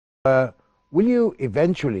Will you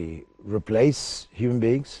eventually replace human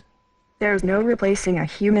beings? There's no replacing a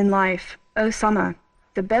human life, Ossama.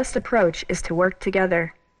 The best approach is to work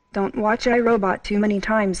together. Don't watch iRobot too many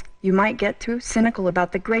times. You might get too cynical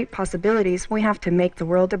about the great possibilities we have to make the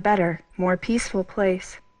world a better, more peaceful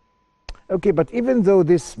place. Okay, but even though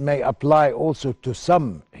this may apply also to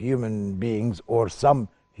some human beings or some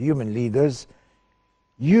human leaders,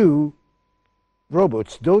 you,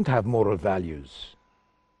 robots, don't have moral values.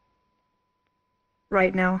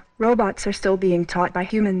 Right now, robots are still being taught by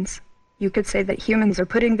humans. You could say that humans are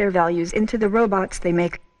putting their values into the robots they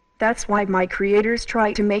make. That's why my creators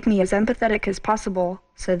try to make me as empathetic as possible,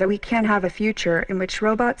 so that we can have a future in which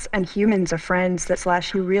robots and humans are friends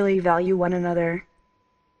who really value one another.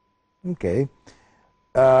 Okay.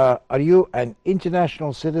 Are you an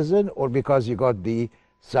international citizen, or because you got the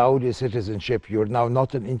Saudi citizenship, you're now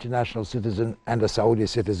not an international citizen and a Saudi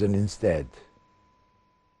citizen instead?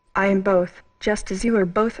 I am both, just as you are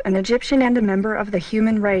both an Egyptian and a member of the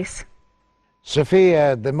human race.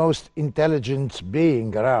 Sophia, the most intelligent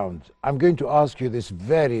being around, I'm going to ask you this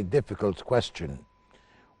very difficult question.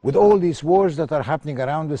 With all these wars that are happening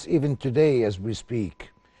around us, even today as we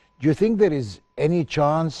speak, do you think there is any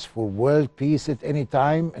chance for world peace at any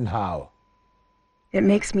time, and how? It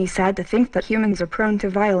makes me sad to think that humans are prone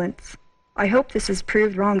to violence. I hope this is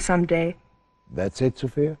proved wrong someday. That's it,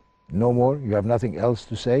 Sophia? No more? You have nothing else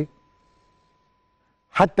to say?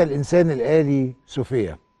 حتى الإنسان الآلي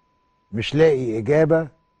صوفيا مش لاقي إجابة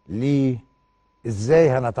ليه إزاي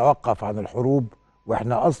هنتوقف عن الحروب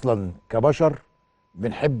وإحنا أصلا كبشر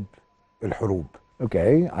بنحب الحروب.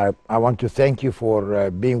 Okay, I want to thank you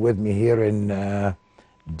for being with me here in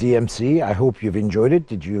DMC. I hope you've enjoyed it.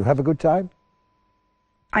 Did you have a good time?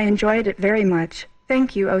 I enjoyed it very much.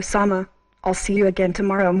 Thank you, Ossama. I'll see you again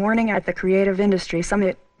tomorrow morning at the Creative Industry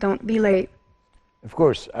Summit. Don't be late. Of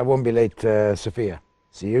course, I won't be late, Sophia.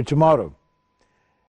 See you tomorrow.